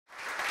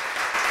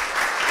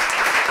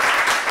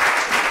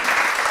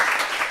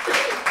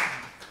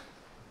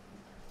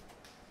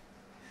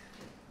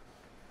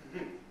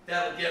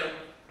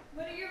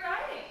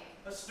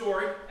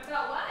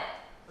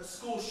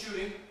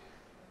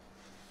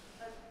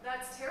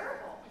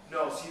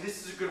No, see,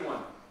 this is a good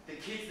one. The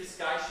kids this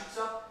guy shoots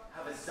up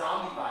have a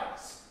zombie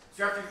virus.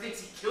 So after he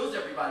thinks he kills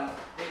everybody,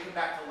 they come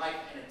back to life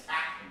and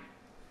attack him.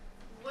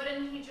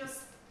 Wouldn't he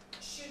just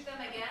shoot them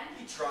again?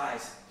 He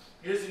tries.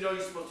 He doesn't know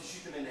you're supposed to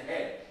shoot them in the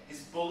head. His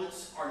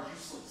bullets are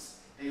useless.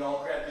 They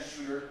all grab the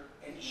shooter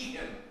and eat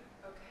him.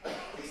 Okay.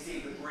 They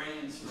save the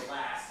brains for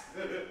last.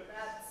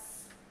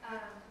 That's,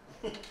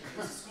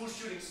 It's a school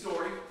shooting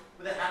story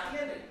with a happy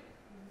ending.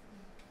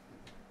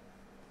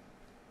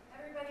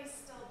 everybody's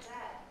still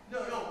dead.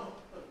 No,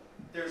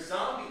 they're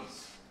zombies.